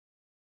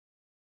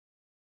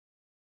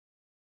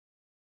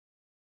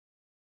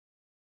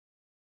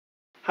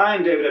Hi,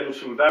 I'm David Edwards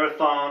from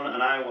Verathon,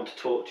 and I want to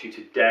talk to you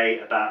today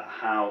about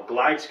how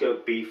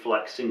GlideScope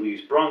BFlex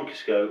single-use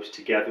bronchoscopes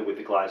together with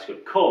the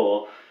GlideScope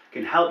Core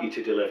can help you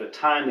to deliver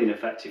timely and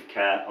effective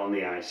care on the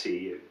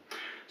ICU.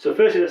 So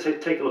firstly, let's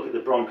take a look at the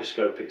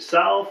bronchoscope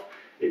itself.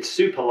 It's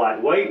super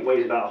lightweight,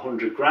 weighs about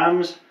 100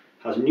 grams,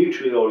 has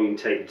neutrally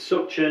orientated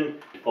suction.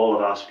 All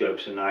of our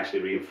scopes are nicely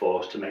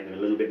reinforced to make them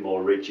a little bit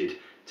more rigid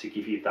to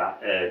give you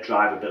that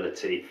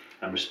drivability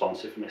and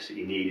responsiveness that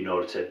you need in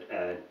order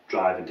to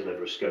drive and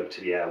deliver a scope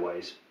to the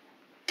airways.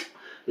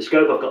 The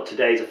scope I've got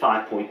today is a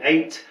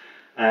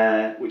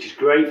 5.8, which is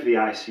great for the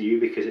ICU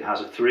because it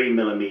has a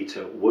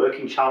 3mm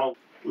working channel.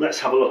 Let's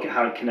have a look at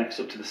how it connects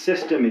up to the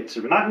system. It's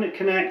a magnet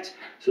connect,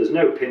 so there's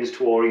no pins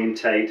to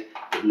orientate.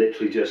 It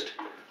literally just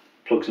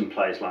plugs and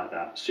plays like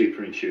that.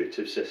 Super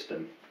intuitive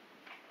system.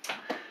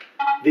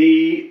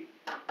 The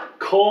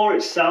Core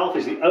itself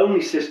is the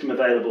only system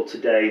available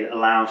today that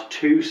allows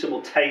two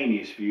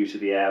simultaneous views of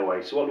the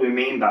airway. So what do we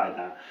mean by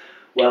that?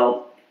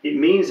 Well, it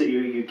means that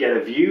you get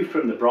a view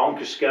from the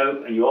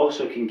bronchoscope, and you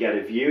also can get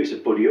a view, it's a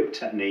buddy up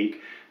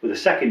technique, with a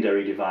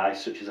secondary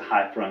device such as a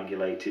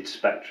hyperangulated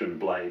spectrum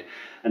blade.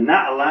 And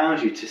that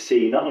allows you to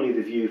see not only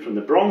the view from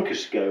the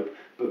bronchoscope,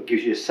 but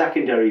gives you a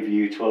secondary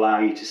view to allow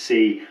you to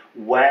see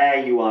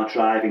where you are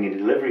driving and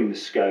delivering the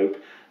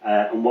scope,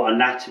 and what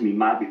anatomy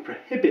might be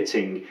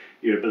prohibiting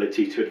your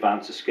ability to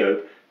advance the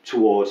scope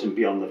towards and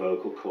beyond the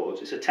vocal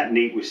cords. It's a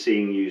technique we're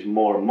seeing used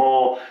more and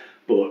more,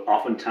 but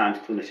oftentimes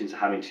clinicians are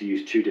having to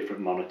use two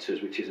different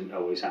monitors, which isn't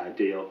always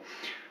ideal.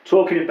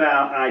 Talking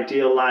about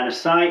ideal line of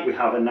sight, we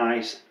have a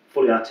nice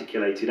fully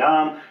articulated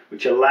arm,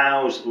 which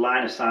allows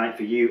line of sight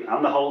for you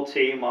and the whole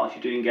team whilst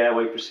you're doing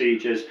airway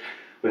procedures.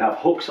 We have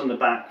hooks on the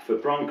back for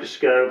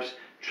bronchoscopes,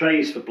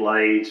 trays for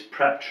blades,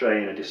 prep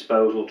tray and a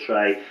disposal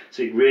tray.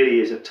 So it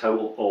really is a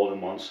total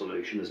all-in-one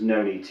solution. There's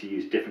no need to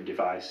use different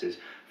devices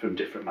from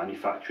different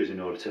manufacturers in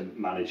order to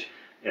manage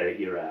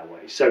your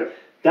airways. So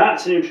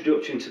that's an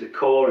introduction to the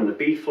Core and the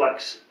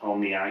BFlex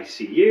on the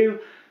ICU.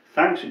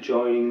 Thanks for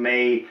joining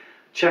me.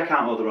 Check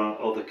out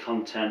other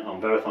content on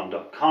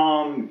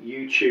Verathon.com,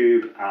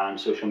 YouTube and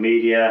social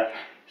media.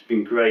 It's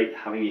been great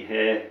having you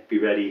here. Be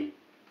ready,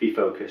 be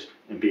focused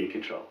and be in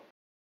control.